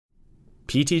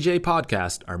PTJ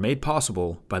podcasts are made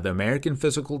possible by the American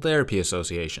Physical Therapy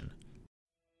Association.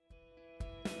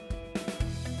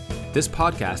 This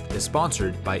podcast is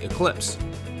sponsored by Eclipse.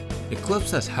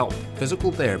 Eclipse has helped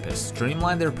physical therapists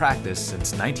streamline their practice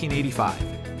since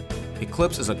 1985.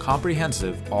 Eclipse is a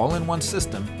comprehensive, all-in-one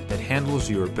system that handles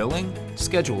your billing,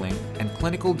 scheduling, and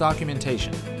clinical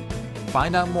documentation.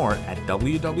 Find out more at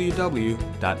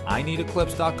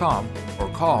www.ineedeclipse.com or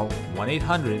call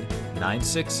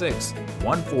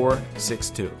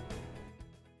 1-800-966-1462.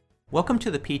 Welcome to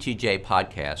the PTJ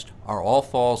podcast, Are All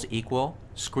Falls Equal?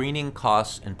 Screening,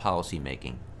 Costs, and Policy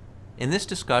Making. In this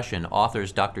discussion,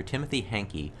 authors Dr. Timothy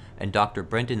Henke and Dr.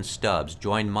 Brendan Stubbs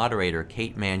join moderator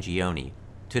Kate Mangione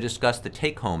to discuss the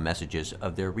take-home messages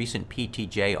of their recent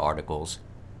PTJ articles,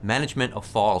 Management of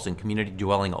Falls in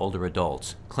Community-Dwelling Older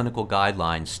Adults, Clinical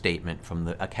Guidelines Statement from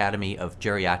the Academy of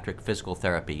Geriatric Physical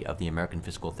Therapy of the American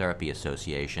Physical Therapy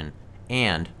Association,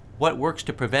 and What Works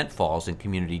to Prevent Falls in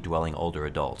Community-Dwelling Older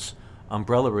Adults,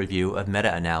 Umbrella Review of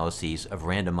Meta-Analyses of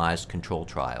Randomized Control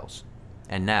Trials.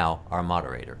 And now, our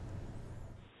moderator.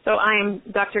 So I'm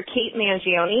Dr. Kate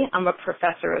Mangione. I'm a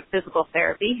professor of physical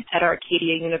therapy at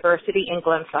Arcadia University in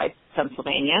Glenside,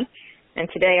 Pennsylvania. And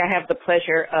today I have the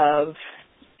pleasure of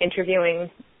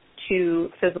interviewing two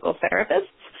physical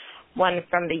therapists, one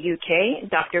from the UK,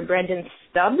 Dr. Brendan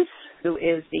Stubbs, who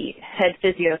is the head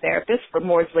physiotherapist for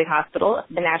Maudsley Hospital,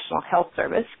 the National Health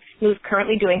Service, who's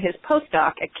currently doing his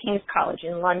postdoc at King's College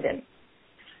in London.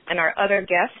 And our other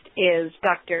guest is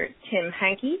Dr. Tim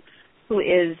Henke, who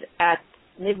is at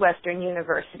Midwestern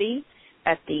University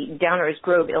at the Downers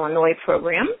Grove, Illinois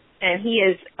program, and he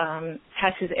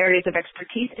has his areas of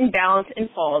expertise in balance and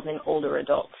falls in older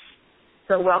adults.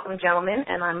 So welcome, gentlemen,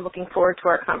 and I'm looking forward to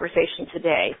our conversation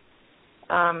today.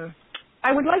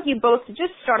 I would like you both to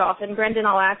just start off, and Brendan,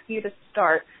 I'll ask you to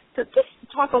start, to just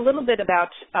talk a little bit about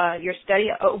your study,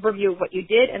 overview of what you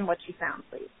did and what you found,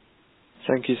 please.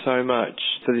 Thank you so much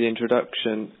for the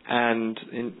introduction and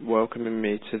in welcoming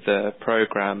me to the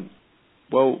program.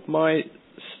 Well, my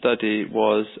study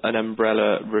was an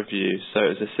umbrella review, so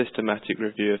it was a systematic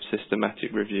review of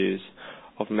systematic reviews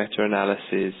of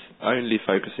meta-analyses, only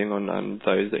focusing on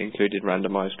those that included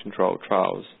randomized controlled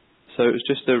trials. So it was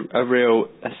just a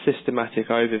systematic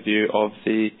overview of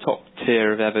the top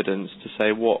tier of evidence to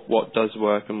say what does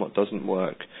work and what doesn't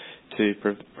work to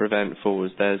prevent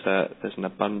falls. There's an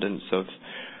abundance of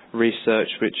research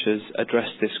which has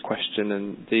addressed this question,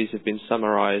 and these have been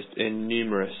summarized in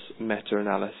numerous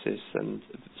meta-analyses, and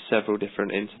several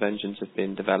different interventions have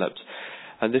been developed.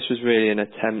 And this was really an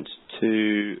attempt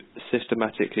to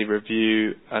systematically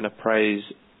review and appraise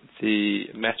the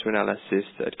meta-analysis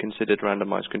that had considered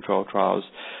randomized control trials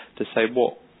to say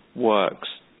what works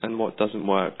and what doesn't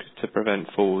work to prevent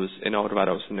falls in older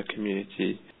adults in the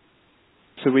community.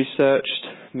 So we searched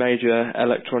major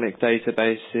electronic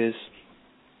databases,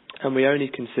 and we only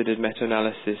considered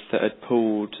meta-analysis that had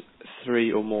pooled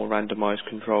 3 or more randomized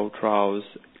controlled trials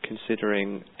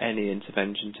considering any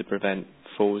intervention to prevent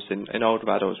falls in older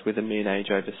adults with a mean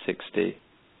age over 60.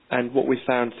 And what we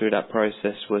found through that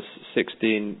process was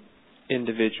 16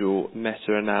 individual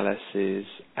meta-analyses,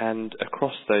 and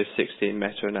across those 16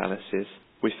 meta-analyses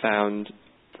we found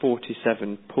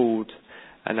 47 pooled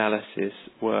analyses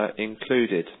were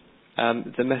included.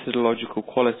 The methodological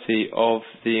quality of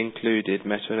the included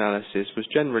meta-analysis was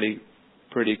generally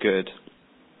pretty good.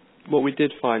 What we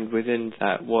did find within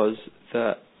that was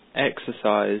that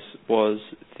exercise was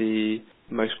the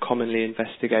most commonly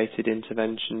investigated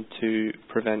intervention to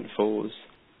prevent falls,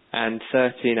 and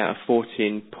 13 out of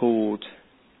 14 pooled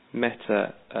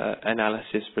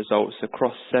meta-analysis results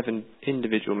across 7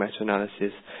 individual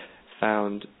meta-analyses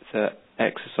found that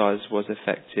exercise was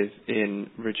effective in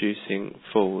reducing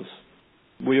falls.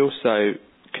 We also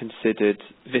considered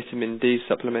vitamin D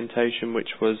supplementation,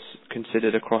 which was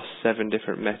considered across 7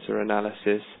 different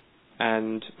meta-analyses,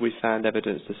 and we found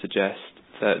evidence to suggest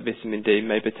that vitamin D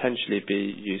may potentially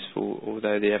be useful,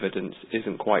 although the evidence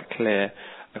isn't quite clear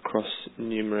across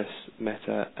numerous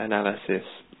meta-analyses.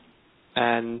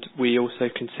 And we also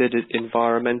considered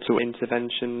environmental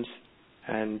interventions,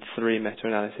 and 3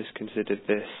 meta-analyses considered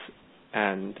this,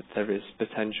 and there is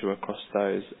potential across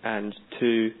those, and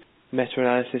 2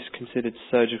 meta-analysis considered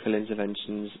surgical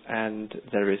interventions, and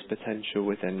there is potential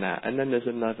within that. And then there's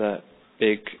another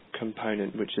big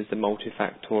component, which is the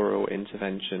multifactorial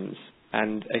interventions.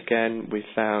 And again, we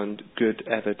found good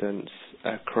evidence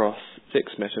across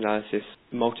 6 meta-analysis.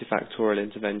 Multifactorial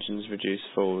interventions reduce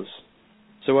falls.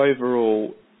 So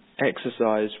overall,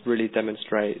 exercise really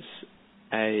demonstrates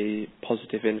a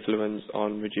positive influence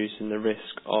on reducing the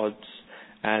risk, odds,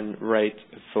 and rate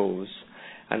of falls.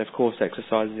 And of course,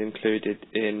 exercise is included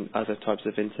in other types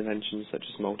of interventions such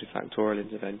as multifactorial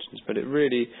interventions, but it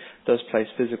really does place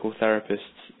physical therapists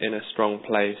in a strong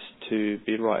place to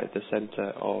be right at the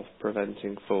centre of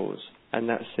preventing falls. And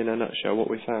that's in a nutshell what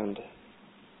we found.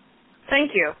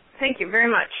 Thank you. Thank you very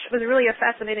much. It was really a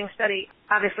fascinating study.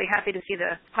 Obviously happy to see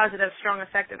the positive, strong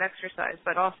effect of exercise,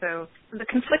 but also the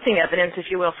conflicting evidence, if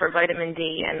you will, for vitamin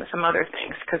D and some other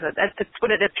things, because that's what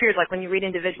it appears like when you read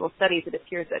individual studies. It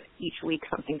appears that each week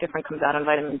something different comes out on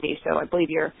vitamin D, so I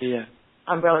believe your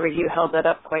umbrella review held that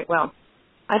up quite well.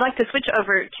 I'd like to switch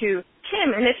over to Tim,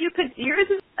 and if you could, yours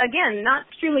is, again, not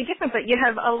extremely different, but you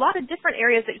have a lot of different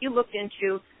areas that you looked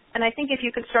into, and I think if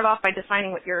you could start off by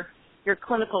defining what your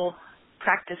clinical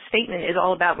practice statement is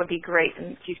all about would be great.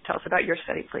 And if you could tell us about your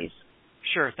study, please.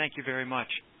 Sure. Thank you very much.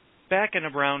 Back in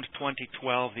around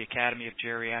 2012, the Academy of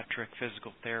Geriatric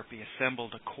Physical Therapy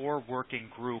assembled a core working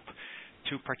group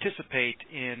to participate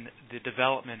in the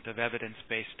development of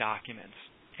evidence-based documents.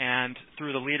 And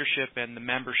through the leadership and the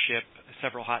membership,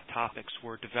 several hot topics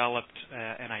were developed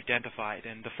and identified.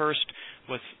 And the first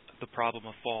was the problem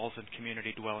of falls in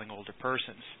community-dwelling older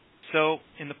persons. So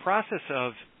in the process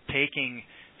of taking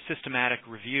systematic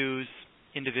reviews,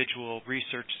 individual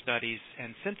research studies,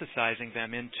 and synthesizing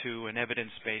them into an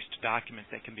evidence-based document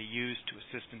that can be used to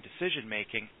assist in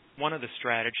decision-making, one of the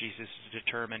strategies is to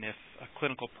determine if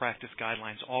clinical practice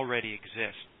guidelines already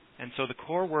exist. And so the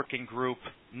core working group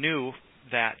knew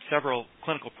that several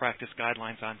clinical practice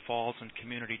guidelines on falls and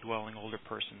community-dwelling older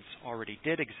persons already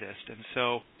did exist, and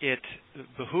so it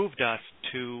behooved us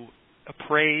to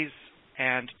appraise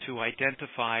and to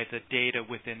identify the data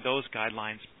within those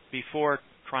guidelines before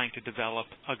trying to develop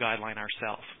a guideline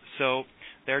ourselves. So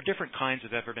there are different kinds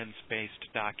of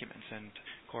evidence-based documents, and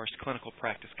of course clinical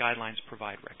practice guidelines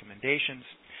provide recommendations,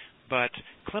 but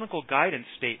clinical guidance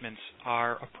statements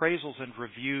are appraisals and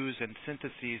reviews and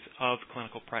syntheses of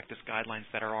clinical practice guidelines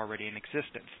that are already in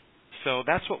existence. So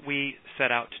that's what we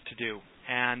set out to do,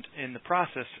 and in the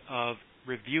process of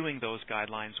reviewing those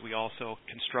guidelines, we also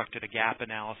constructed a gap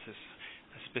analysis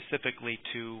specifically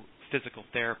to physical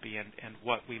therapy and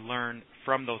what we learn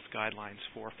from those guidelines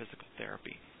for physical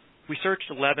therapy. We searched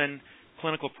 11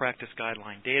 clinical practice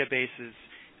guideline databases,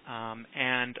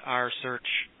 and our search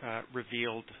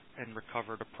revealed and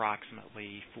recovered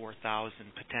approximately 4,000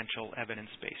 potential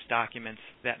evidence-based documents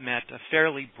that met a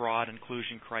fairly broad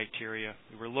inclusion criteria.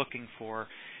 We were looking for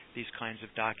these kinds of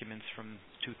documents from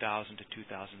 2000 to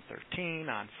 2013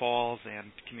 on falls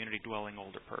and community-dwelling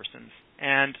older persons.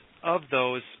 And of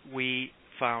those, we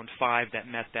found 5 that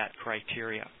met that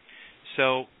criteria.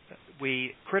 So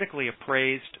we critically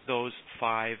appraised those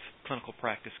 5 clinical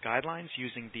practice guidelines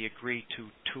using the Agree-To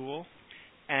tool,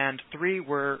 and 3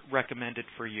 were recommended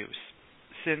for use.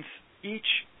 Since each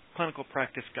clinical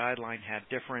practice guideline had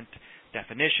different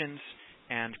definitions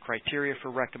and criteria for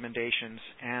recommendations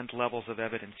and levels of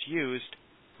evidence used,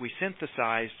 we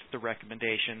synthesized the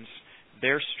recommendations,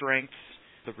 their strengths,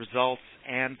 the results,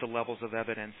 and the levels of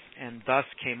evidence, and thus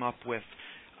came up with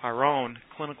our own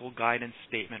clinical guidance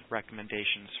statement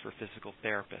recommendations for physical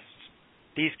therapists.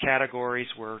 These categories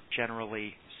were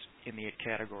generally in the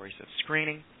categories of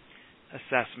screening,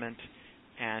 assessment,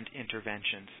 and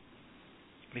interventions.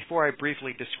 Before I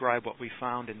briefly describe what we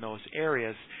found in those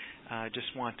areas, I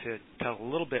just want to tell a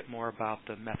little bit more about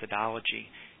the methodology.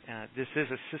 This is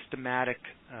a systematic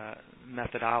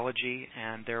methodology,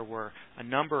 and there were a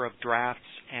number of drafts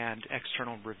and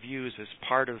external reviews as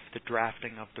part of the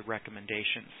drafting of the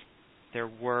recommendations. There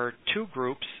were 2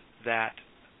 groups that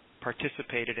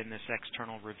participated in this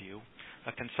external review,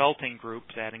 a consulting group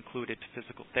that included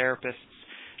physical therapists,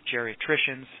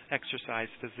 geriatricians, exercise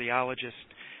physiologists,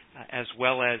 as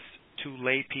well as 2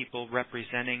 lay people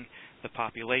representing the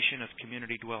population of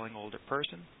community-dwelling older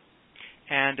person,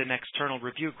 and an external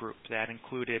review group that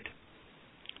included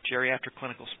geriatric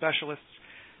clinical specialists,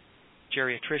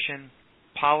 geriatrician,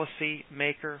 policy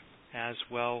maker, as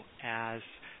well as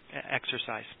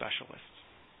exercise specialists.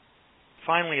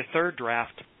 Finally, a 3rd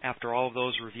draft, after all of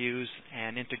those reviews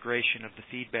and integration of the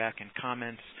feedback and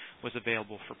comments, was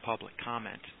available for public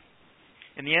comment.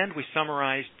 In the end, we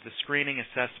summarized the screening,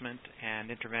 assessment,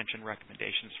 and intervention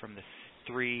recommendations from the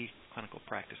 3 clinical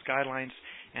practice guidelines,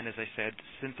 and as I said,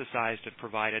 synthesized and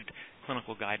provided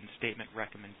clinical guidance statement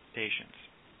recommendations.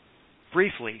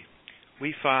 Briefly,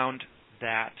 we found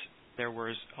that there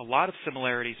was a lot of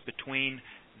similarities between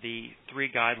the 3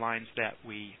 guidelines that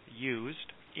we used.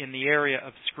 In the area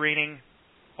of screening,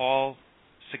 all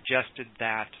suggested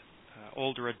that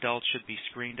older adults should be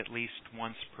screened at least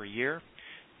once per year,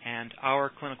 and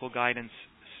our clinical guidance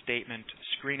statement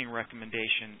screening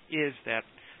recommendation is that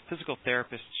physical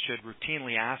therapists should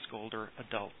routinely ask older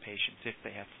adult patients if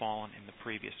they have fallen in the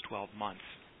previous 12 months.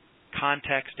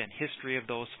 Context and history of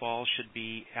those falls should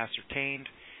be ascertained,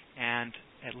 and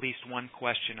at least one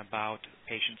question about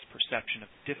patient's perception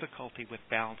of difficulty with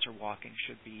balance or walking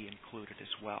should be included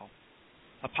as well.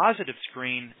 A positive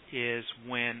screen is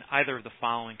when either of the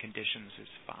following conditions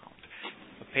is found.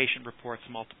 A patient reports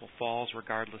multiple falls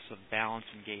regardless of balance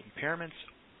and gait impairments,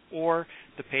 or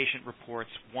the patient reports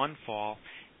one fall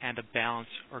and a balance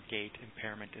or gait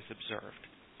impairment is observed.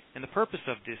 And the purpose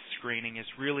of this screening is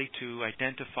really to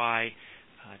identify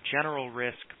general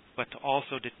risk, but to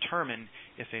also determine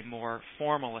if a more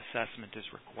formal assessment is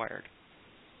required.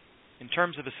 In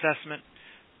terms of assessment,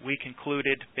 we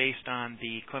concluded, based on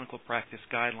the clinical practice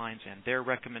guidelines and their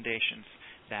recommendations,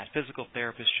 that physical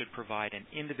therapists should provide an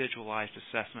individualized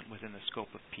assessment within the scope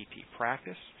of PT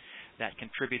practice that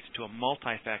contributes to a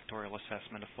multifactorial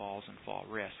assessment of falls and fall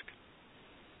risk.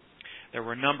 There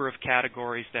were a number of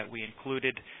categories that we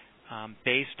included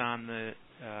based on the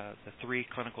three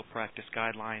clinical practice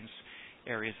guidelines: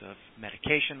 areas of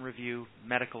medication review,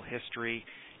 medical history,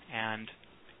 and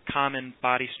common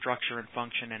body structure and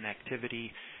function and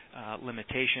activity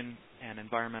limitation and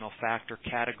environmental factor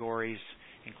categories,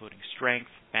 including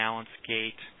strength, balance,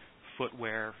 gait,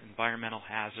 footwear, environmental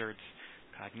hazards,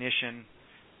 cognition,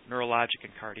 neurologic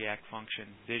and cardiac function,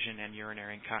 vision, and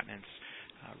urinary incontinence,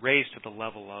 raised to the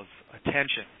level of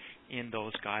attention in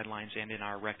those guidelines and in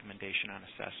our recommendation on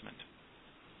assessment.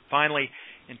 Finally,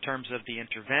 in terms of the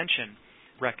intervention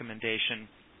recommendation,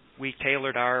 we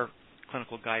tailored our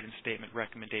clinical guidance statement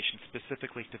recommendation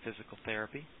specifically to physical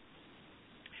therapy.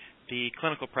 The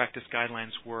clinical practice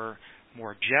guidelines were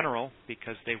more general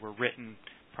because they were written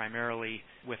primarily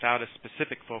without a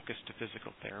specific focus to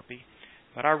physical therapy.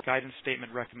 But our guidance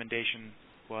statement recommendation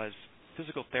was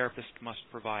physical therapists must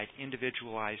provide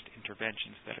individualized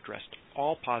interventions that addressed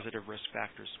all positive risk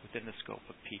factors within the scope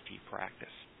of PT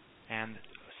practice. And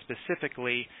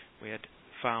specifically, we had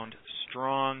found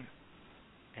strong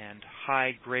and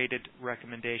high-graded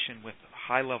recommendation with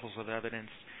high levels of evidence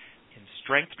in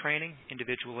strength training,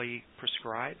 individually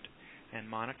prescribed and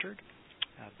monitored,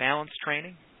 balance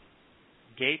training,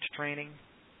 gait training,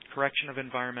 correction of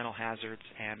environmental hazards,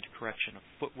 and correction of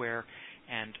footwear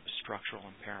and structural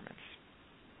impairments.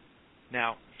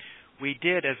 Now, we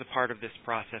did, as a part of this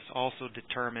process, also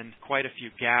determine quite a few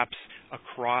gaps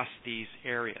across these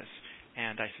areas.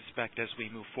 And I suspect as we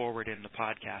move forward in the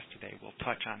podcast today, we'll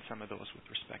touch on some of those with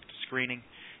respect to screening,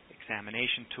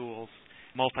 examination tools,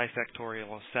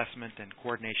 multifactorial assessment and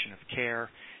coordination of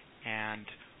care, and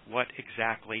what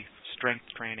exactly strength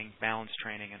training, balance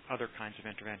training, and other kinds of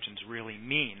interventions really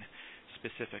mean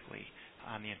specifically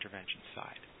on the intervention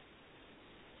side.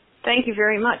 Thank you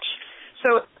very much.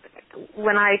 So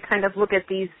when I kind of look at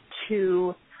these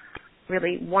two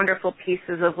really wonderful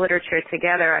pieces of literature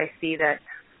together, I see that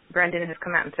Brendan has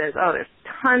come out and says, oh, there's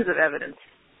tons of evidence,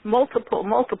 multiple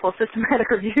systematic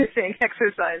reviews saying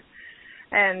exercise.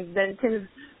 And then Tim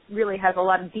really has a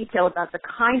lot of detail about the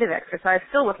kind of exercise,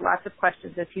 still with lots of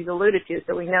questions, as he's alluded to.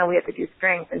 So we know we have to do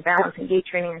strength and balance and gait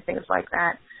training and things like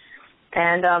that.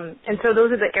 And so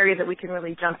those are the areas that we can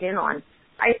really jump in on.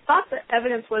 I thought the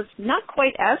evidence was not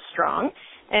quite as strong,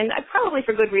 and probably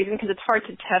for good reason, because it's hard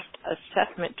to test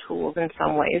assessment tools in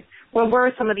some ways. What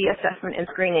were some of the assessment and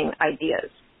screening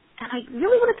ideas? And I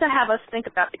really wanted to have us think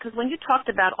about, because when you talked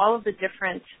about all of the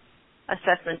different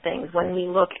assessment things, when we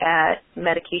look at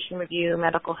medication review,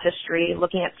 medical history,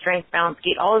 looking at strength, balance,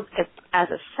 gait, all of it as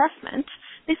assessment,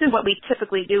 this is what we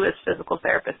typically do as physical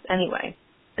therapists anyway.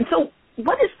 And so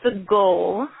what is the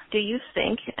goal, do you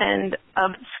think, and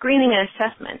of screening and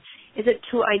assessment? Is it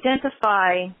to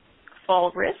identify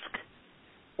fall risk,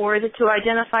 or is it to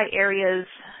identify areas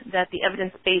that the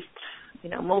evidence-based,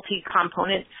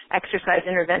 multi-component exercise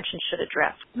intervention should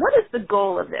address? What is the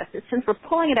goal of this? Since we're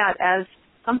pulling it out as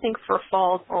something for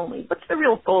falls only, what's the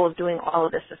real goal of doing all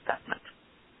of this assessment?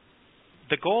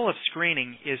 The goal of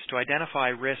screening is to identify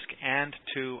risk and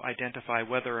to identify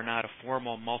whether or not a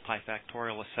formal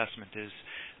multifactorial assessment is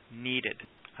needed.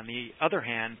 On the other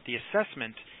hand, the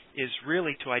assessment is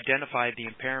really to identify the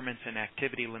impairments and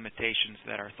activity limitations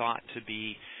that are thought to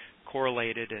be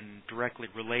correlated and directly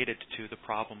related to the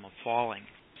problem of falling,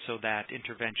 so that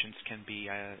interventions can be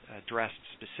addressed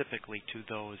specifically to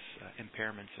those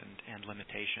impairments and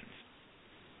limitations.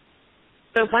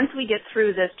 So once we get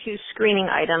through those two screening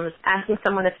items, asking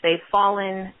someone if they've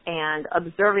fallen and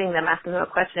observing them, asking them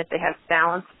a question if they have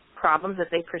balance problems, if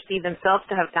they perceive themselves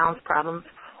to have balance problems,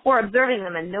 or observing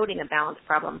them and noting a balance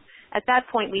problem, at that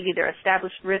point we've either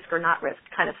established risk or not risk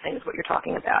kind of thing is what you're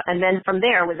talking about. And then from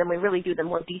there, we really do the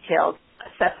more detailed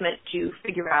assessment to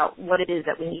figure out what it is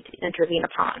that we need to intervene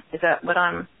upon. Is that what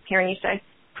I'm hearing you say?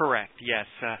 Correct, yes.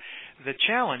 The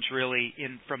challenge really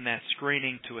from that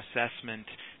screening to assessment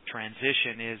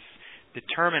transition is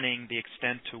determining the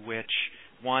extent to which,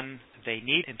 one, they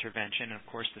need intervention, and of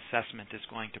course the assessment is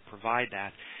going to provide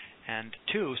that, and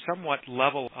two, somewhat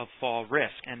level of fall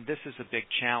risk, and this is a big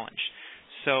challenge.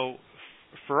 So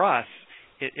for us,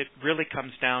 it really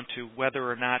comes down to whether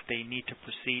or not they need to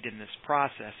proceed in this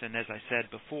process. And as I said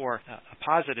before, a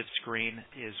positive screen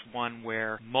is one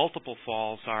where multiple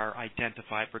falls are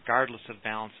identified regardless of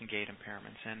balance and gait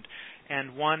impairments. And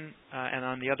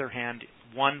on the other hand,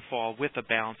 one fall with a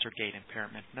balance or gait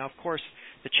impairment. Now, of course,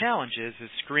 the challenge is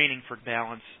screening for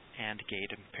balance and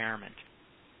gait impairment.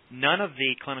 None of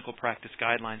the clinical practice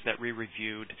guidelines that we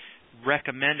reviewed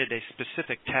recommended a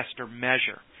specific test or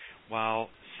measure, while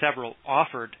several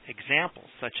offered examples,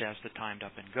 such as the Timed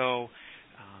Up and Go,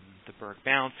 the Berg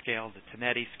Balance Scale, the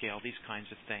Tonetti Scale, these kinds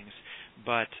of things.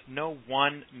 But no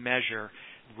one measure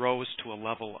rose to a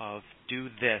level of do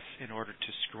this in order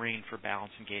to screen for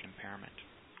balance and gait impairment.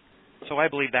 So I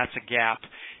believe that's a gap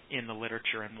in the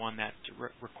literature and one that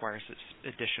requires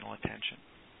additional attention.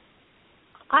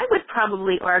 I would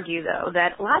probably argue, though,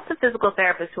 that lots of physical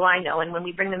therapists who I know, and when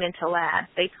we bring them into labs,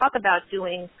 they talk about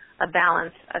doing a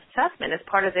balance assessment as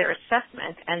part of their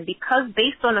assessment, and because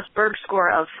based on a Berg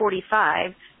score of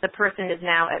 45, the person is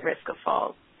now at risk of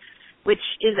falls, which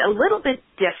is a little bit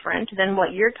different than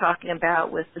what you're talking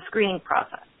about with the screening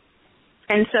process.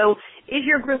 And so is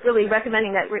your group really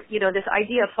recommending that, this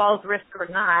idea of falls risk or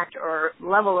not, or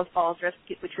level of falls risk,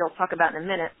 which we'll talk about in a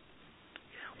minute,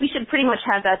 we should pretty much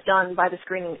have that done by the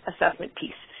screening assessment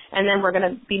piece, and then we're going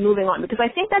to be moving on, because I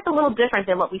think that's a little different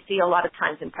than what we see a lot of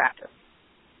times in practice.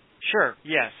 Sure,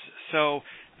 yes. So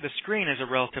the screen is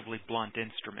a relatively blunt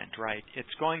instrument, right?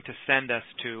 It's going to send us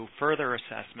to further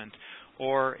assessment,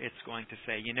 or it's going to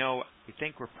say, we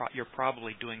think you're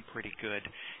probably doing pretty good,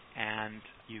 and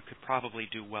you could probably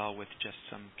do well with just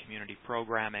some community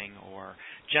programming or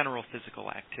general physical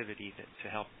activity to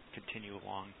help continue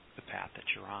along the path that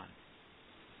you're on.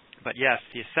 But yes,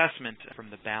 the assessment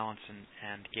from the balance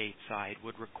and gait side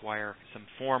would require some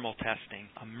formal testing,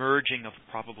 a merging of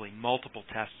probably multiple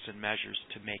tests and measures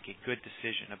to make a good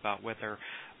decision about whether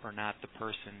or not the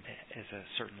person is a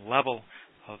certain level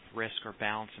of risk or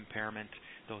balance impairment.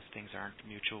 Those things aren't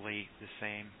mutually the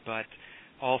same. But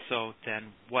also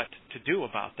then what to do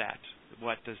about that.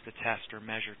 What does the test or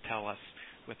measure tell us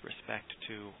with respect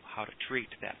to how to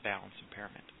treat that balance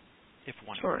impairment, if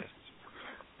one exists?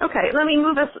 Okay, let me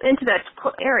move us into that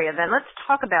area then. Let's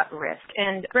talk about risk.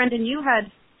 And Brendan,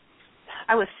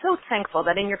 I was so thankful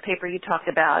that in your paper you talked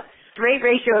about rate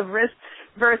ratio of risk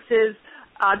versus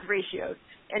odds ratios.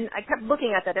 And I kept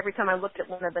looking at that every time I looked at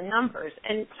one of the numbers.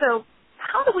 And so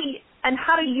how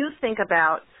do you think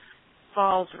about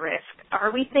falls risk?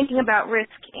 Are we thinking about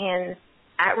risk in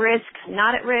at risk,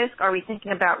 not at risk? Are we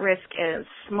thinking about risk as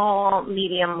small,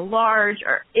 medium, large?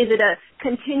 Or is it a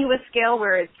continuous scale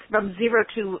where it's from 0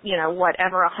 to,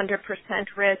 100%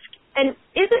 risk? And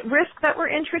is it risk that we're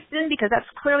interested in? Because that's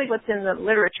clearly what's in the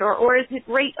literature. Or is it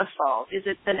rate of falls? Is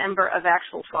it the number of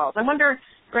actual falls? I wonder,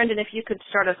 Brendan, if you could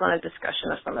start us on a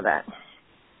discussion of some of that.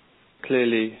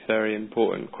 Clearly very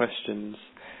important questions.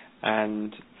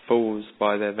 And falls,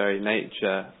 by their very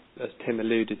nature, as Tim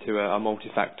alluded to, are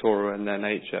multifactorial in their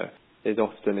nature. Is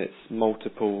often it's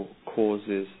multiple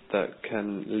causes that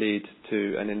can lead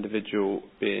to an individual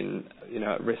being,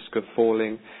 at risk of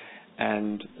falling,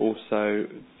 and also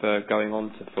for going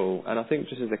on to fall. And I think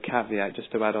just as a caveat,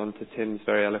 just to add on to Tim's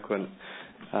very eloquent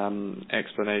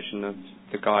explanation of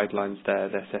the guidelines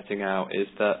they're setting out, is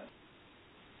that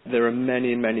there are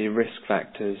many, many risk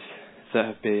factors that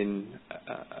have been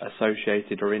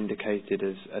associated or indicated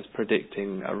as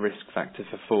predicting a risk factor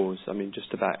for falls. I mean,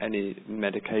 just about any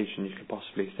medication you could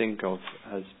possibly think of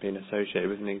has been associated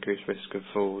with an increased risk of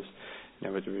falls.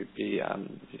 Whether it be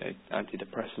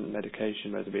antidepressant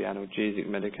medication, whether it be analgesic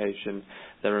medication,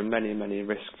 there are many, many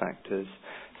risk factors.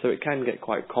 So it can get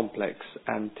quite complex,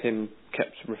 and Tim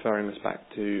kept referring us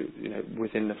back to,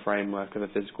 within the framework of a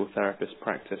physical therapist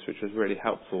practice, which was really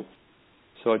helpful.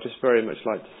 So I'd just very much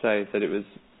like to say that it was,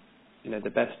 the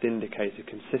best indicator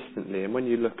consistently. And when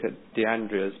you look at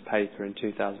DeAndrea's paper in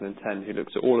 2010, who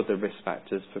looks at all of the risk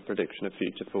factors for prediction of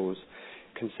future falls,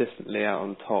 consistently out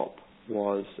on top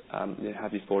was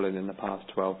have you fallen in the past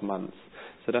 12 months.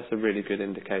 So that's a really good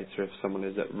indicator if someone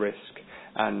is at risk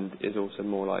and is also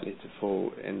more likely to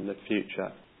fall in the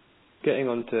future. Getting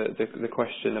on to the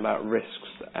question about risks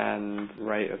and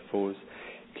rate of falls,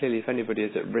 clearly if anybody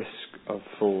is at risk of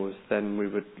falls, then we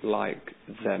would like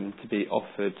them to be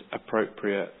offered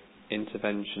appropriate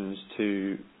interventions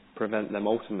to prevent them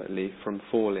ultimately from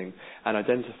falling, and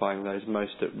identifying those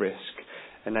most at risk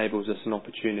enables us an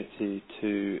opportunity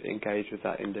to engage with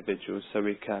that individual so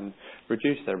we can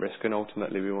reduce their risk, and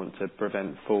ultimately we want to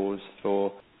prevent falls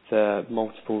for the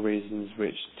multiple reasons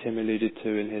which Tim alluded to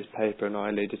in his paper and I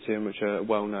alluded to, and which are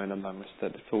well known among us,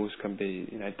 that the falls can be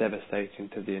devastating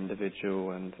to the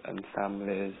individual and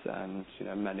families, and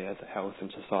many other health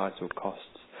and societal costs.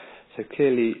 So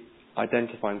clearly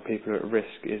identifying people at risk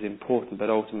is important, but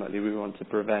ultimately we want to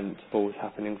prevent falls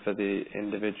happening for the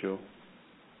individual.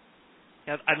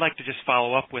 I'd like to just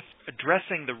follow up with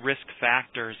addressing the risk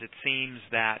factors. It seems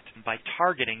that by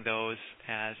targeting those,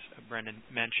 as Brendan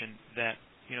mentioned, that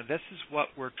this is what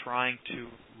we're trying to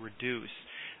reduce,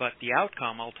 but the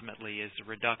outcome ultimately is a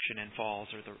reduction in falls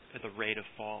or the rate of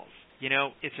falls.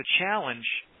 It's a challenge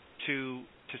to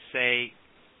say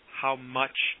how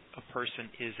much a person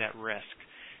is at risk,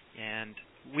 and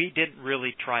we didn't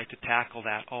really try to tackle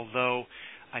that, although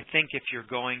I think if you're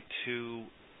going to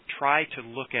try to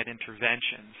look at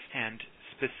interventions and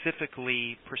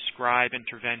specifically prescribe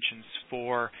interventions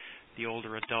for the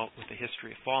older adult with a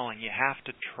history of falling, you have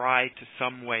to try to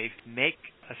some way make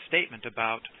a statement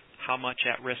about how much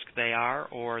at risk they are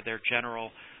or their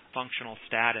general functional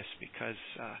status, because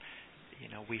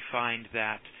we find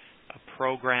that a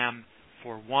program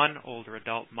for one older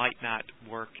adult might not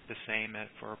work the same as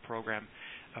for a program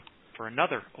for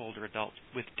another older adult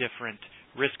with different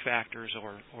risk factors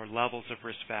or levels of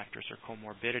risk factors or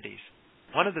comorbidities.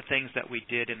 One of the things that we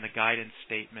did in the guidance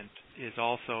statement is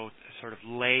also sort of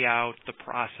lay out the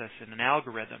process in an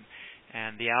algorithm,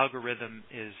 and the algorithm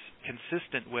is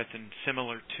consistent with and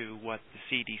similar to what the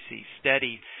CDC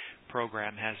STEADY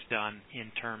program has done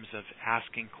in terms of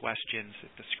asking questions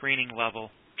at the screening level,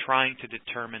 trying to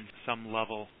determine some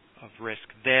level of risk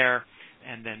there,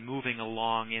 and then moving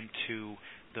along into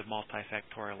the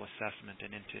multifactorial assessment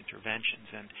and into interventions.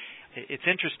 And it's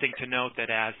interesting to note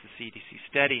that as the CDC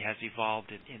STEADY has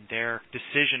evolved in their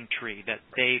decision tree, that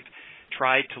they've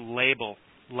tried to label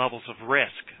levels of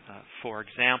risk. For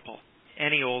example,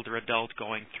 any older adult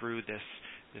going through this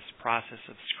process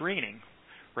of screening,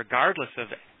 regardless of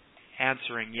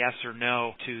answering yes or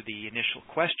no to the initial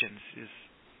questions, is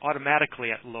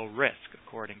automatically at low risk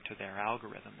according to their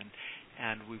algorithm.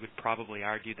 And we would probably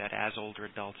argue that as older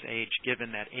adults age,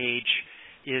 given that age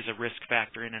is a risk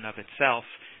factor in and of itself,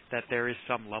 that there is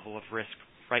some level of risk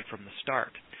right from the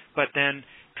start. But then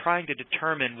trying to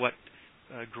determine what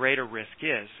greater risk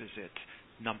is it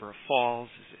number of falls,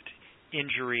 is it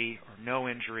injury or no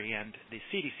injury, and the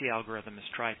CDC algorithm has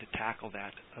tried to tackle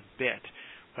that a bit.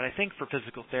 But I think for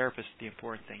physical therapists, the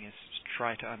important thing is to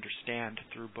try to understand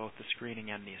through both the screening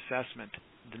and the assessment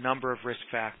the number of risk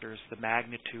factors, the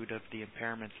magnitude of the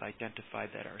impairments identified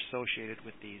that are associated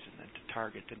with these, and then to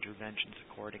target interventions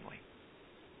accordingly.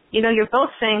 You're both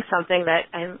saying something that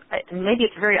maybe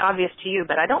it's very obvious to you,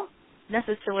 but I don't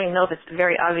necessarily know if it's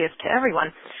very obvious to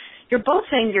everyone. You're both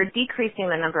saying you're decreasing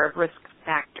the number of risk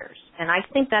factors, and I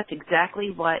think that's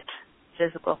exactly what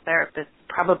physical therapists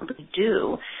probably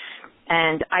do.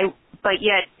 But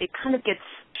yet it kind of gets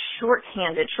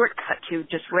shortcut to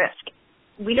just risk.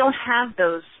 We don't have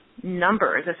those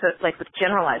numbers, like with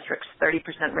generalized risks,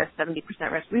 30% risk, 70%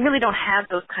 risk. We really don't have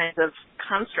those kinds of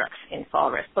constructs in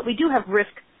fall risk, but we do have risk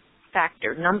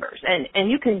factor numbers. And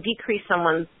you can decrease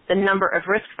the number of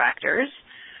risk factors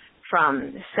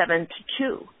from 7 to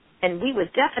 2. And we would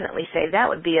definitely say that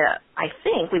would be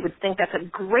we would think that's a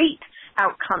great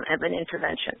outcome of an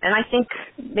intervention. And I think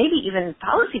maybe even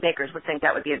policymakers would think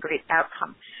that would be a great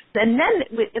outcome. And then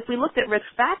if we looked at risk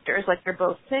factors, like you're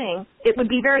both saying, it would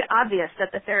be very obvious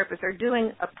that the therapists are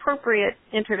doing appropriate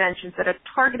interventions that are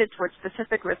targeted towards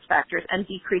specific risk factors and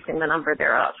decreasing the number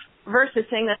thereof, versus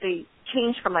saying that they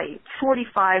change from a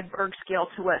 45 Berg scale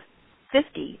to a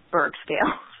 50 Berg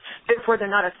scale. Therefore,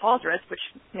 they're not at falls risk, which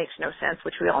makes no sense,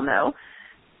 which we all know.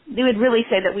 They would really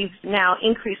say that we've now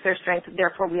increased their strength,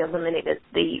 therefore we eliminated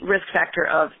the risk factor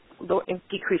of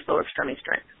decreased lower extremity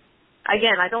strength.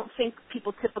 Again, I don't think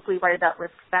people typically write about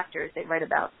risk factors. They write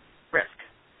about risk,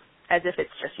 as if it's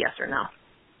just yes or no.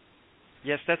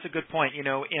 Yes, that's a good point. In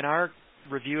our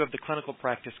review of the clinical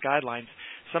practice guidelines,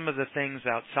 some of the things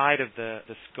outside of the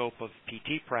scope of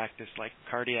PT practice, like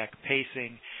cardiac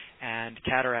pacing and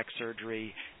cataract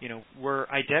surgery, were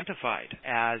identified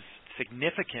as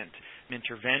significant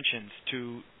interventions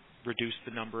to reduce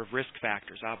the number of risk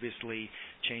factors. Obviously,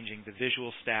 changing the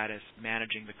visual status,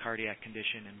 managing the cardiac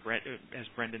condition, and as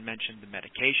Brendan mentioned, the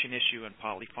medication issue and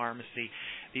polypharmacy,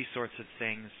 these sorts of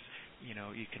things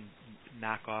you can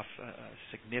knock off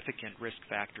significant risk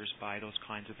factors by those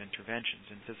kinds of interventions.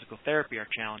 In physical therapy, our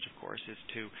challenge, of course, is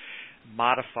to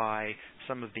modify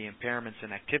some of the impairments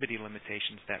and activity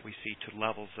limitations that we see to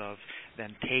levels of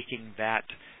then taking that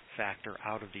factor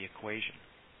out of the equation.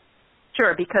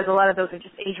 Sure, because a lot of those are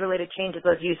just age-related changes,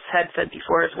 as you had said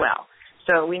before as well.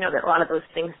 So we know that a lot of those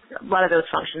things, a lot of those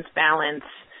functions, balance,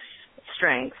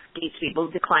 strength, gait speed,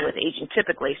 will decline with aging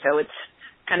typically. So it's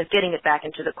kind of getting it back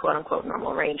into the quote-unquote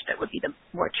normal range that would be the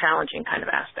more challenging kind of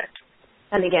aspect.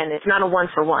 And again, it's not a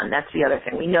one-for-one. That's the other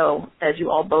thing. We know, as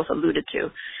you all both alluded to,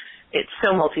 it's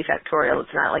so multifactorial.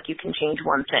 It's not like you can change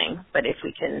one thing. But if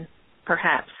we can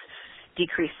perhaps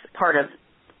decrease part of,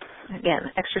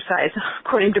 again, exercise,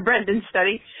 according to Brendan's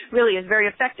study, really is very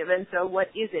effective. And so what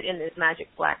is it in this magic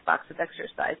black box of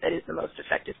exercise that is the most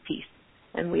effective piece?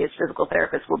 And we as physical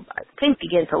therapists will, I think,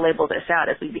 begin to label this out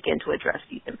as we begin to address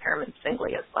these impairments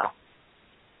singly as well.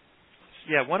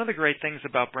 Yeah, one of the great things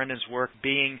about Brendan's work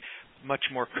being much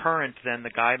more current than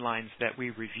the guidelines that we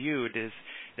reviewed is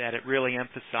that it really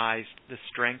emphasized the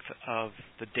strength of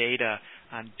the data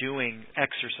on doing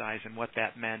exercise and what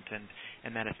that meant,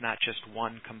 and that it's not just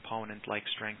one component like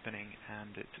strengthening,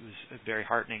 and it was very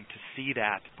heartening to see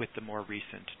that with the more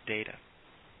recent data.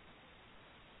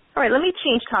 All right, let me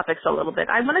change topics a little bit.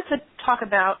 I wanted to talk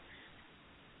about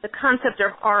the concept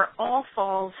of are all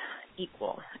falls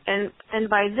equal? And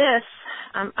by this,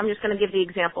 I'm just going to give the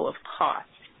example of cost.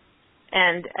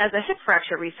 And as a hip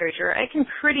fracture researcher, I can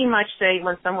pretty much say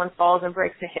when someone falls and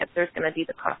breaks a hip, there's going to be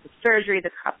the cost of surgery,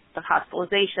 the cost of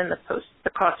hospitalization, the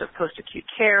cost of post-acute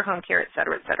care, home care, et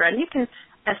cetera, et cetera. And you can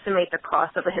estimate the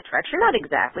cost of a hip fracture, not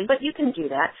exactly, but you can do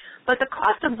that. But the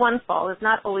cost of one fall is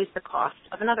not always the cost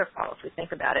of another fall, if we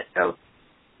think about it. So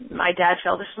my dad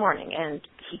fell this morning, and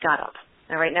he got up.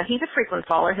 All right, now he's a frequent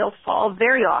faller. He'll fall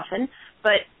very often,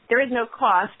 but there is no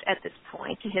cost at this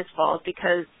point to his falls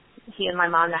because he and my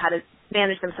mom know how to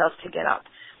manage themselves to get up.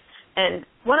 And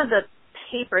one of the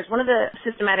papers, one of the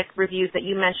systematic reviews that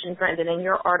you mentioned, Brendan, in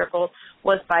your article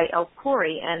was by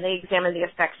El-Khoury, and they examined the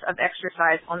effects of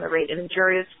exercise on the rate of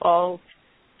injurious falls,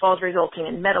 falls resulting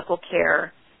in medical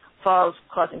care, falls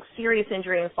causing serious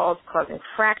injury, and falls causing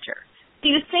fracture. Do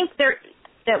you think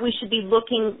that we should be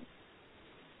looking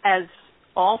as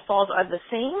all falls are the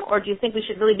same, or do you think we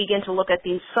should really begin to look at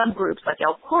these subgroups like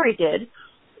El-Khoury did,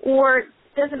 or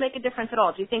does it make a difference at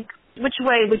all? Do you think, which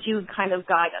way would you kind of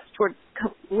guide us, toward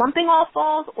lumping all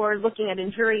falls or looking at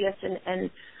injurious and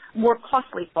more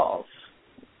costly falls?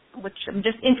 Which I'm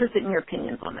just interested in your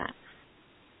opinions on that.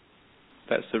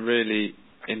 That's a really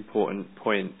important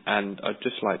point, and I'd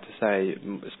just like to say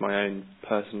it's my own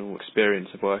personal experience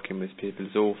of working with people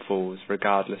is all falls,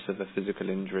 regardless of a physical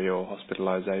injury or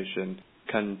hospitalisation,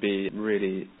 can be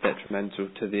really detrimental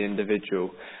to the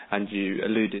individual. And you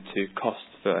alluded to costs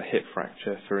for a hip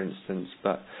fracture, for instance,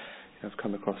 but I've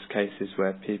come across cases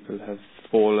where people have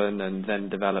fallen and then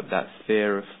developed that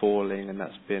fear of falling, and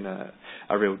that's been a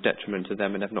real detriment to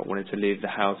them, and they've not wanted to leave the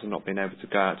house and not been able to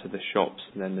go out to the shops,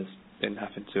 and then there's been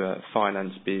having to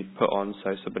finance be put on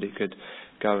so somebody could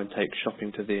go and take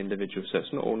shopping to the individual. So it's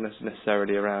not all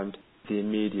necessarily around the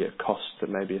immediate costs that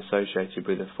may be associated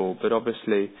with a fall, but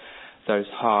obviously those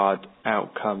hard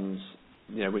outcomes,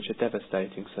 which are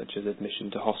devastating, such as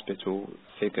admission to hospital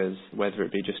figures, whether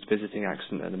it be just visiting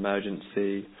accident and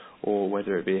emergency or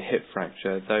whether it be a hip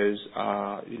fracture, those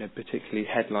are, particularly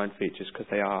headline features because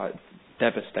they are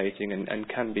devastating and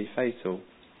can be fatal.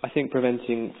 I think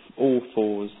preventing all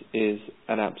falls is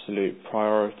an absolute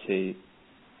priority,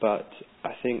 but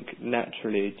I think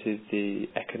naturally to the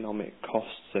economic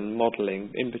costs and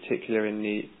modelling, in particular in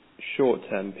the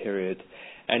short-term period,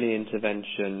 any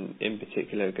intervention in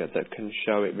particular that can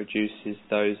show it reduces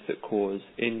those that cause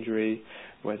injury,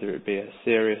 whether it be a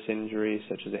serious injury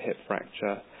such as a hip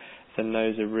fracture, then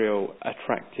those are real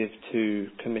attractive to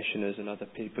commissioners and other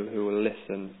people who will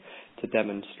listen to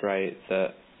demonstrate that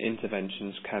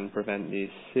interventions can prevent these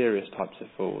serious types of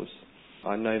falls.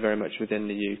 I know very much within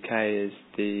the UK is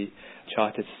the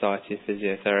Chartered Society of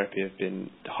Physiotherapy have been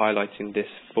highlighting this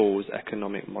falls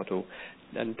economic model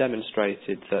and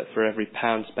demonstrated that for every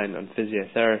 £1 spent on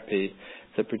physiotherapy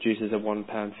that produces a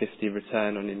 £1.50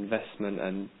 return on investment,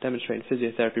 and demonstrating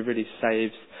physiotherapy really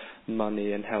saves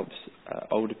money and helps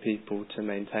older people to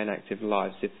maintain active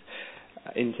lives if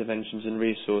interventions and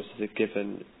resources are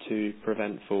given to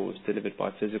prevent falls delivered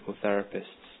by physical therapists.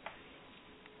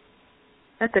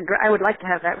 I would like to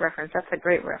have that reference. That's a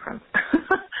great reference.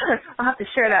 I'll have to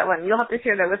share that one. You'll have to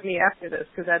share that with me after this,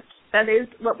 because that is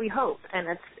what we hope. And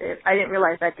I didn't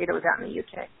realize that data was out in the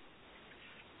UK.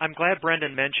 I'm glad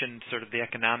Brendan mentioned sort of the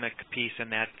economic piece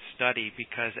in that study,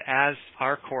 because as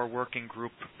our core working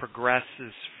group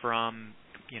progresses from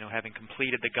having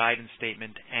completed the guidance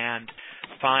statement and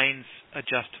finds a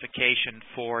justification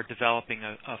for developing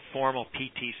a formal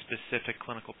PT-specific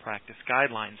clinical practice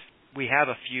guidelines, we have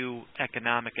a few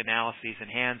economic analyses in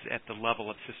hand at the level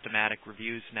of systematic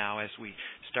reviews now as we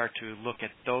start to look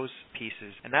at those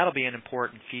pieces. And that'll be an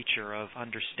important feature of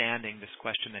understanding this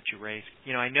question that you raised.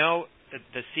 I know that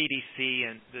the CDC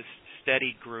and the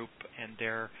STEADY group and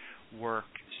their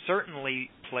work certainly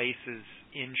places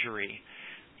injury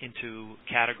into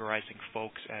categorizing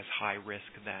folks as high risk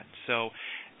then. So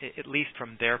at least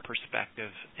from their perspective,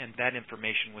 and that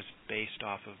information was based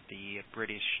off of the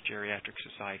British Geriatric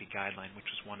Society guideline, which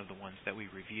was one of the ones that we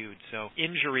reviewed. So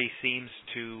injury seems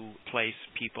to place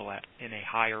people in a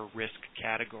higher risk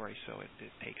category, so it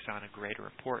takes on a greater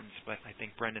importance. But I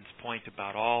think Brendan's point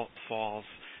about all falls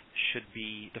should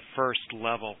be the first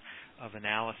level of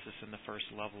analysis and the first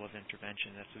level of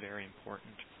intervention. That's very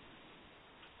important.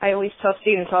 I always tell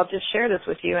students, I'll just share this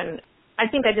with you, and I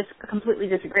think I just completely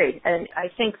disagree. And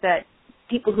I think that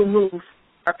people who move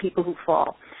are people who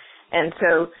fall. And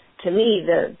so to me,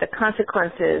 the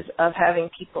consequences of having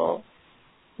people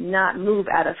not move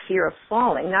out of fear of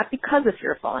falling, not because of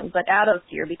fear of falling, but out of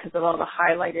fear because of all the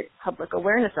highlighted public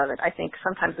awareness of it, I think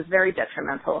sometimes is very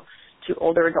detrimental to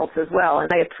older adults as well.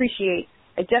 And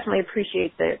I definitely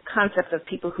appreciate the concept of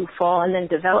people who fall and then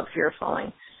develop fear of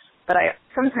falling. But I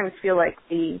sometimes feel like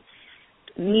the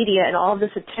media and all of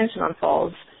this attention on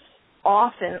falls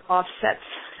often offsets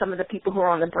some of the people who are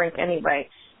on the brink anyway.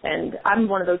 And I'm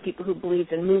one of those people who believes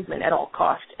in movement at all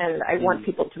costs, and I want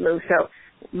people to move. So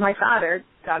my father,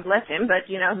 God bless him, but,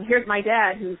 here's my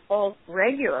dad who falls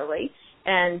regularly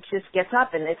and just gets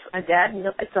up, and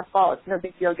it's a fall. It's no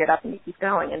big deal. Get up and you keep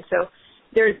going. And so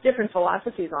there's different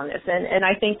philosophies on this, and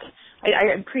I think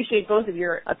I appreciate both of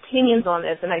your opinions on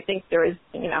this, and I think there is,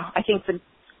 I think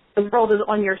the world is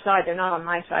on your side. They're not on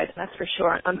my side, that's for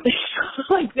sure, on things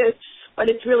like this. But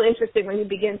it's really interesting when you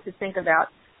begin to think about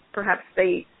perhaps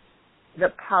the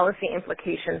policy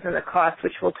implications and the costs,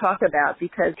 which we'll talk about,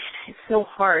 because it's so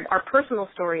hard. Our personal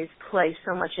stories play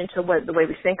so much into the way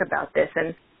we think about this,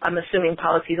 and I'm assuming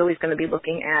policy is always going to be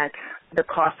looking at the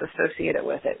cost associated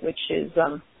with it, which is,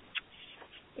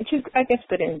 I guess,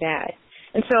 good and bad.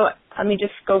 And so let me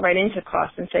just go right into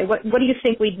cost and say, what do you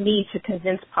think we'd need to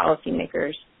convince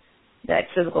policymakers that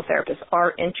physical therapists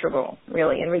are integral,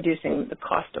 really, in reducing the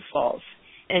cost of falls?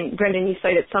 And Brendan, you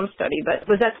cited some study, but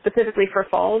was that specifically for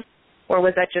falls, or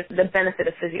was that just the benefit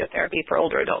of physiotherapy for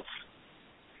older adults?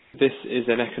 This is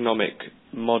an economic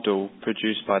model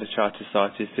produced by the Chartered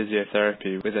Society of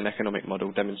Physiotherapy, with an economic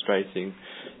model demonstrating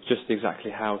just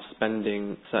exactly how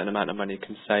spending a certain amount of money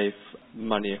can save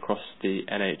money across the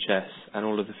NHS, and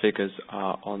all of the figures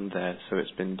are on there. So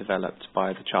it's been developed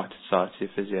by the Chartered Society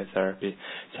of Physiotherapy,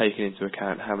 taking into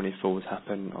account how many falls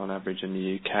happen on average in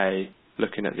the UK,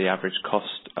 looking at the average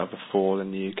cost of a fall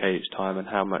in the UK each time, and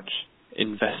how much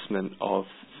investment of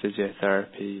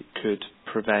physiotherapy could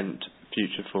prevent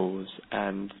future falls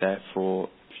and therefore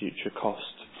future cost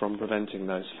from preventing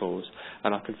those falls.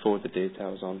 And I can forward the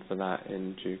details on for that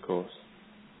in due course.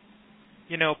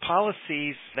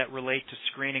 Policies that relate to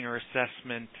screening or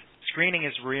assessment. Screening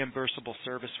is reimbursable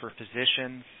service for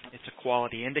physicians. It's a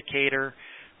quality indicator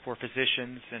for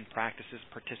physicians and practices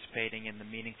participating in the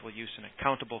Meaningful Use and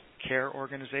Accountable Care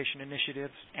Organization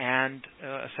initiatives. And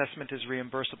assessment is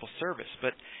reimbursable service.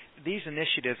 But these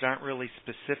initiatives aren't really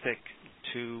specific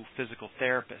to physical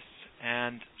therapists.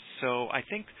 And so I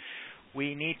think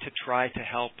we need to try to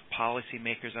help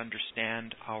policymakers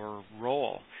understand our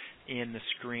role in the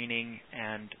screening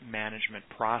and management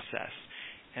process.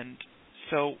 And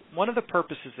so one of the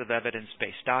purposes of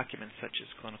evidence-based documents such as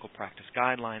clinical practice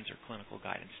guidelines or clinical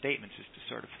guidance statements is to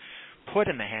sort of put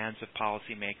in the hands of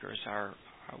policymakers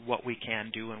what we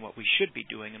can do and what we should be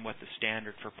doing and what the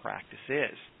standard for practice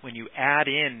is. When you add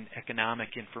in economic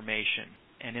information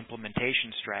and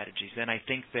implementation strategies, then I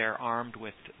think they're armed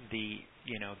with the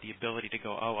ability to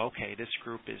go, okay, this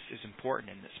group is important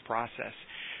in this process.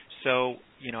 So,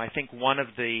 I think one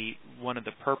of the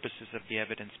purposes of the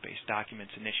Evidence-Based Documents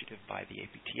Initiative by the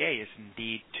APTA is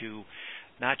indeed to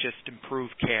not just improve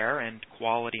care and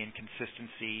quality and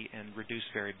consistency and reduce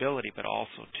variability, but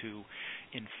also to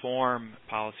inform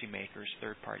policymakers,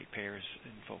 third-party payers,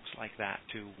 and folks like that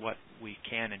to what we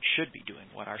can and should be doing,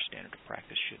 what our standard of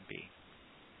practice should be.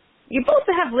 You both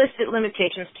have listed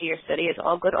limitations to your study, as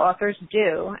all good authors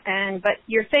do, but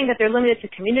you're saying that they're limited to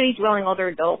community-dwelling older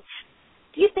adults.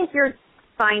 Do you think you're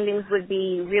findings would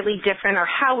be really different, or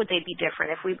how would they be different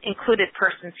if we included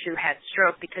persons who had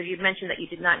stroke? Because you mentioned that you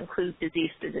did not include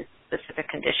disease-specific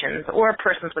conditions, or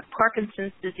persons with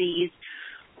Parkinson's disease,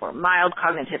 or mild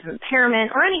cognitive impairment,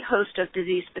 or any host of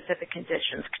disease-specific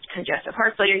conditions, congestive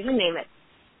heart failure, you name it.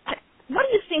 What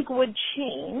do you think would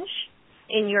change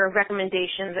in your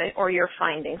recommendations or your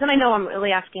findings? And I know I'm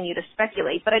really asking you to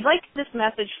speculate, but I'd like this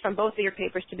message from both of your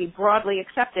papers to be broadly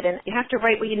accepted, and you have to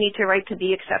write what you need to write to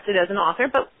be accepted as an author,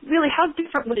 but really, how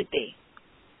different would it be?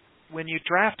 When you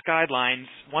draft guidelines,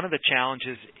 one of the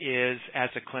challenges is, as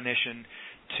a clinician,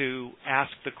 to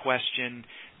ask the question,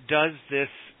 does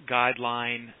this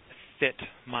guideline fit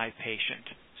my patient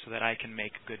so that I can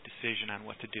make a good decision on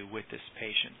what to do with this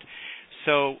patient?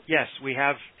 So, yes, we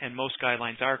have, and most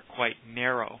guidelines are quite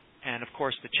narrow. And, of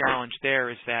course, the challenge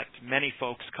there is that many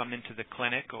folks come into the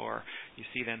clinic, or you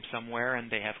see them somewhere,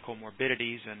 and they have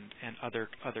comorbidities and other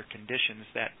conditions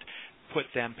that put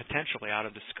them potentially out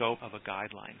of the scope of a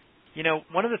guideline. You know,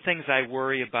 one of the things I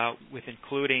worry about with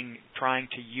including trying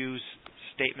to use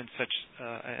statements such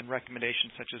and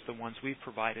recommendations such as the ones we've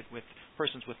provided with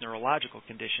persons with neurological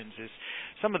conditions is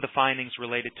some of the findings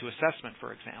related to assessment,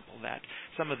 for example, that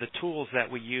some of the tools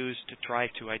that we use to try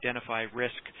to identify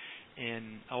risk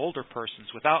in older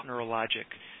persons without neurologic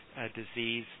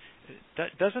disease,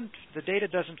 the data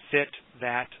doesn't fit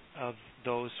that of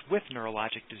those with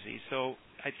neurologic disease. So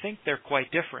I think they're quite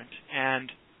different.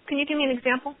 And can you give me an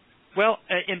example? Well,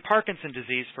 in Parkinson's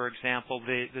disease, for example,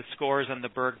 the scores on the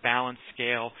Berg Balance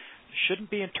Scale shouldn't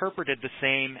be interpreted the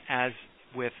same as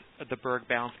with the Berg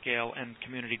Balance Scale and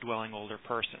community-dwelling older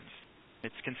persons.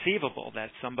 It's conceivable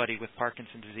that somebody with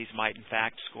Parkinson's disease might, in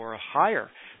fact, score a higher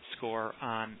score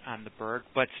on the Berg,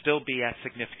 but still be at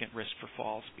significant risk for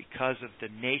falls because of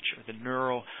the nature, the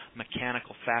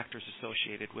neuromechanical factors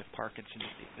associated with Parkinson's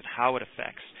disease and how it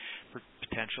affects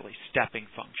potentially stepping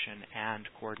function and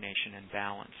coordination and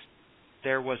balance.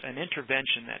 There was an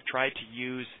intervention that tried to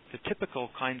use the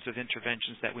typical kinds of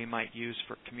interventions that we might use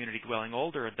for community-dwelling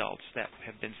older adults that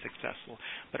have been successful,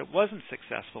 but it wasn't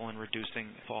successful in reducing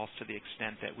falls to the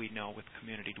extent that we know with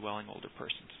community-dwelling older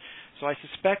persons. So I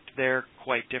suspect they're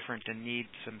quite different and need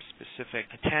some specific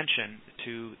attention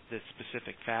to the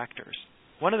specific factors.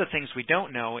 One of the things we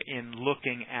don't know in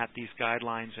looking at these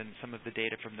guidelines and some of the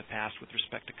data from the past with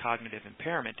respect to cognitive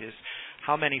impairment is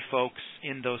how many folks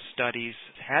in those studies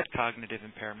had cognitive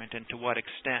impairment and to what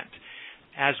extent.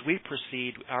 As we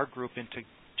proceed our group into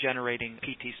generating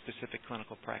PT-specific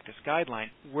clinical practice guideline,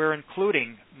 we're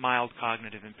including mild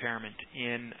cognitive impairment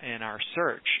in our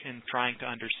search in trying to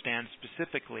understand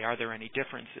specifically are there any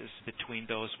differences between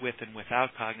those with and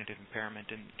without cognitive impairment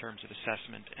in terms of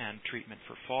assessment and treatment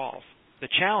for falls. The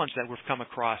challenge that we've come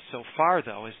across so far,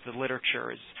 though, is the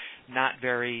literature is not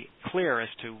very clear as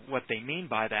to what they mean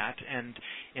by that, and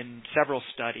in several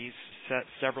studies,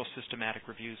 several systematic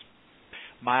reviews,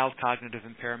 mild cognitive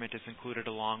impairment is included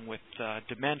along with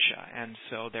dementia, and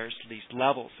so there's these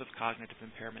levels of cognitive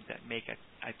impairment that make it,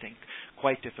 I think,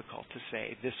 quite difficult to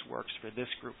say this works for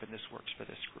this group and this works for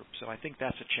this group. So I think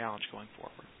that's a challenge going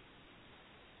forward.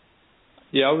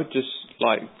 Yeah, I would just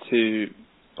like to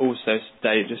also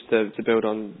state, just to build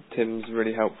on Tim's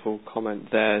really helpful comment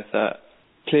there, that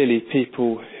clearly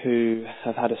people who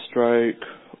have had a stroke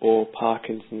or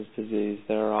Parkinson's disease,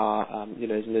 there are,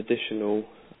 there's an additional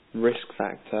risk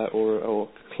factor or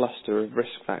cluster of risk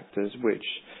factors which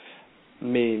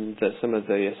mean that some of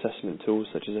the assessment tools,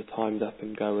 such as a timed up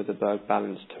and go with the Berg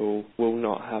Balance tool, will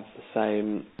not have the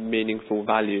same meaningful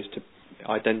values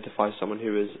to identify someone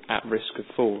who is at risk of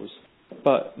falls.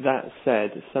 But that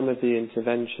said, some of the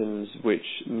interventions which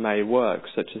may work,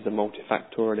 such as the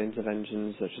multifactorial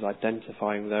interventions, such as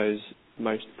identifying those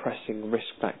most pressing risk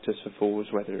factors for falls,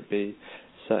 whether it be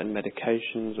certain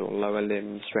medications or lower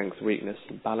limb strength, weakness,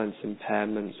 balance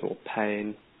impairments or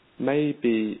pain, may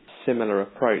be similar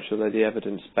approach, although the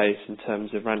evidence base in terms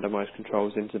of randomized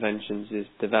controls interventions is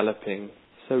developing.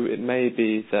 So it may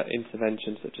be that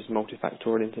interventions such as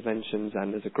multifactorial interventions,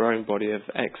 and there's a growing body of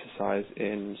exercise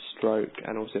in stroke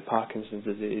and also Parkinson's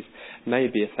disease, may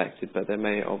be affected, but they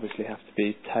may obviously have to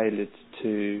be tailored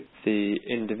to the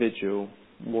individual,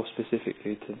 more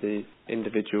specifically to the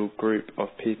individual group of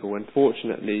people.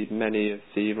 Unfortunately, many of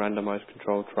the randomized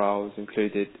control trials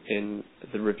included in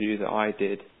the review that I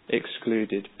did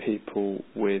excluded people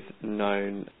with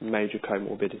known major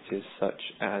comorbidities such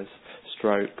as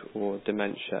stroke or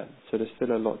dementia. So there's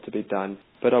still a lot to be done.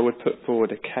 But I would put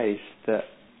forward a case that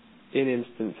in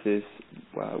instances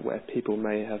where people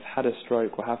may have had a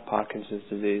stroke or have Parkinson's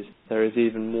disease, there is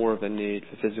even more of a need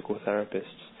for physical therapists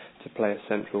to play a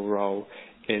central role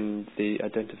in the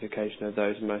identification of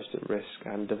those most at risk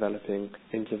and developing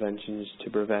interventions to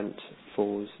prevent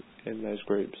falls in those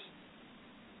groups.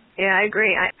 Yeah, I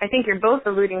agree. I think you're both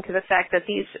alluding to the fact that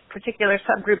these particular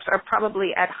subgroups are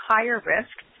probably at higher risk,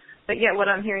 but yet what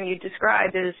I'm hearing you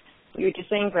describe is, you're just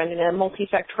saying, Brendan, a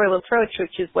multifactorial approach,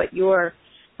 which is what your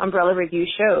umbrella review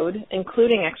showed,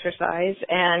 including exercise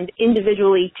and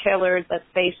individually tailored, let's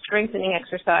say, strengthening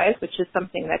exercise, which is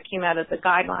something that came out of the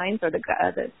guidelines or the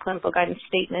clinical guidance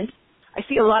statement. I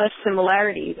see a lot of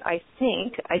similarities, I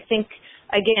think.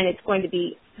 Again,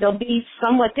 they'll be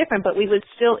somewhat different, but we would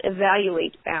still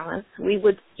evaluate balance. We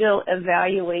would still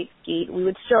evaluate gait.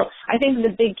 I think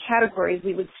the big categories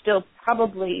we would still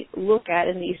probably look at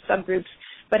in these subgroups,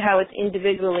 but how it's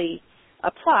individually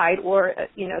applied or,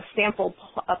 sample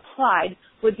applied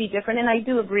would be different. And I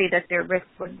do agree that their risk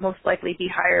would most likely be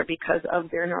higher because of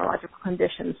their neurological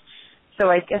conditions. So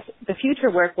I guess the future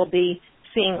work will be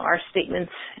seeing our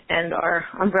statements and our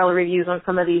umbrella reviews on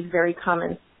some of these very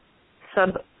common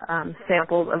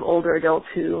samples of older adults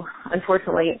who,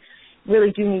 unfortunately,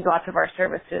 really do need lots of our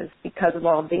services because of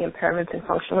all of the impairments and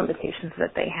functional limitations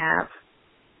that they have.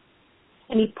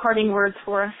 Any parting words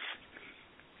for us?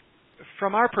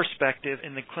 From our perspective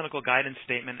in the clinical guidance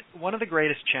statement, one of the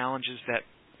greatest challenges that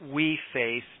we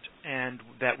faced and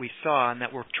that we saw and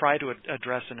that we'll try to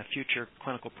address in a future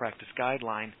clinical practice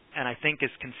guideline, and I think is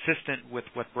consistent with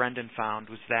what Brendan found,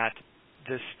 was that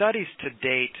the studies to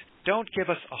date don't give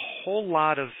us a whole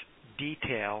lot of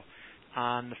detail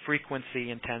on the frequency,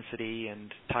 intensity,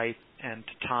 and type and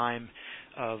time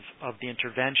of the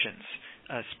interventions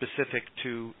specific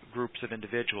to groups of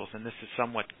individuals. And this is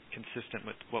somewhat consistent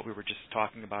with what we were just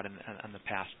talking about on the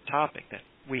past topic, that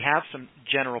we have some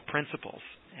general principles,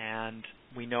 and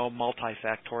we know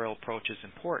multifactorial approach is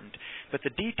important, but the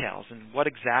details and what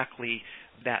exactly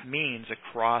that means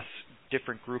across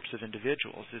different groups of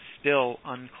individuals is still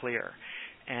unclear.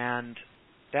 And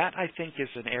that, I think, is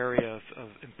an area of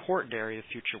important area of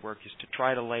future work, is to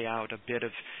try to lay out a bit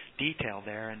of detail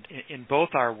there. And in both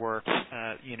our work,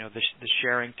 the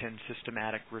Sherrington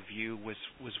systematic review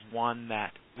was one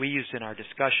that we used in our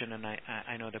discussion, and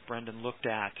I know that Brendan looked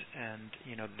at. And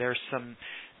there's some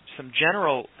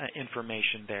general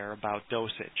information there about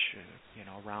dosage,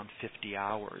 around 50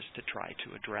 hours to try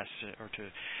to address it or to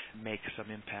make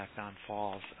some impact on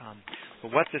falls.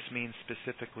 But what this means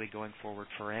specifically going forward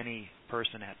for any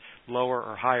person at lower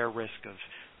or higher risk of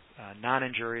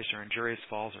non-injurious or injurious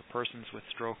falls, or persons with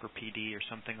stroke or PD or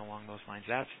something along those lines,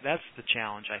 that's the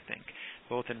challenge, I think,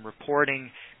 both in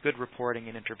reporting, good reporting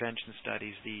and intervention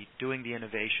studies, doing the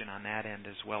innovation on that end,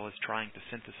 as well as trying to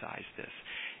synthesize this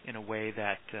in a way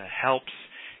that helps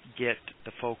get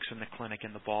the folks in the clinic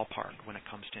in the ballpark when it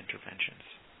comes to interventions.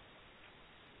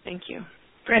 Thank you.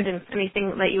 Brendan,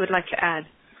 anything that you would like to add?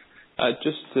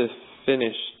 Just to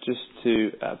finish, just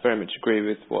to very much agree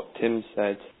with what Tim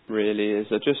said, really, is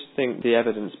I just think the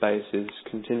evidence base is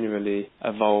continually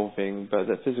evolving, but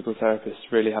that physical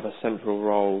therapists really have a central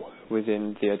role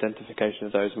within the identification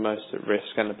of those most at risk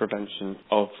and the prevention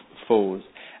of falls.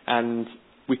 And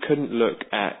we couldn't look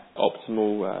at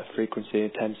optimal frequency,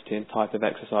 intensity and type of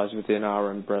exercise within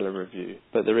our umbrella review,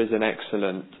 but there is an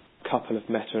excellent couple of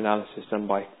meta-analysis done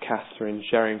by Catherine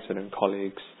Sherrington and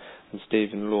colleagues and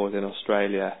Stephen Lord in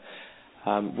Australia,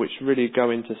 which really go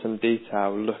into some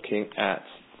detail looking at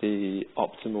the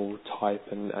optimal type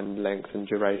and length and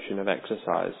duration of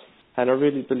exercise. And I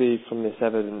really believe from this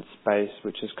evidence base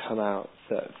which has come out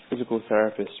that physical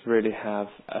therapists really have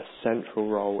a central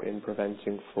role in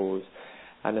preventing falls.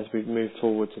 And as we move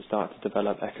forward to start to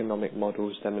develop economic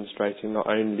models demonstrating not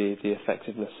only the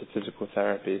effectiveness of physical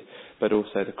therapy but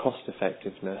also the cost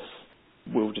effectiveness,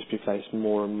 will just be placed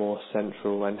more and more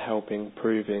central and helping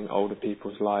improving older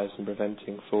people's lives and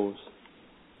preventing falls.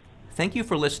 Thank you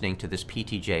for listening to this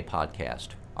PTJ podcast.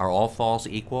 Are all falls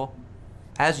equal?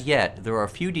 As yet, there are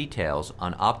few details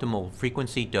on optimal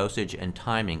frequency, dosage, and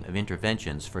timing of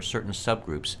interventions for certain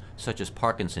subgroups, such as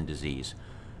Parkinson's disease,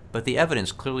 but the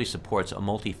evidence clearly supports a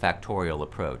multifactorial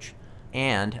approach.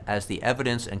 And as the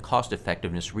evidence and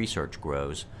cost-effectiveness research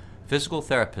grows, physical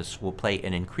therapists will play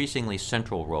an increasingly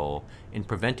central role in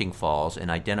preventing falls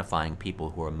and identifying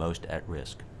people who are most at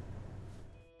risk.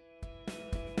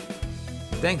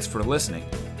 Thanks for listening.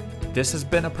 This has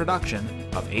been a production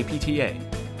of APTA.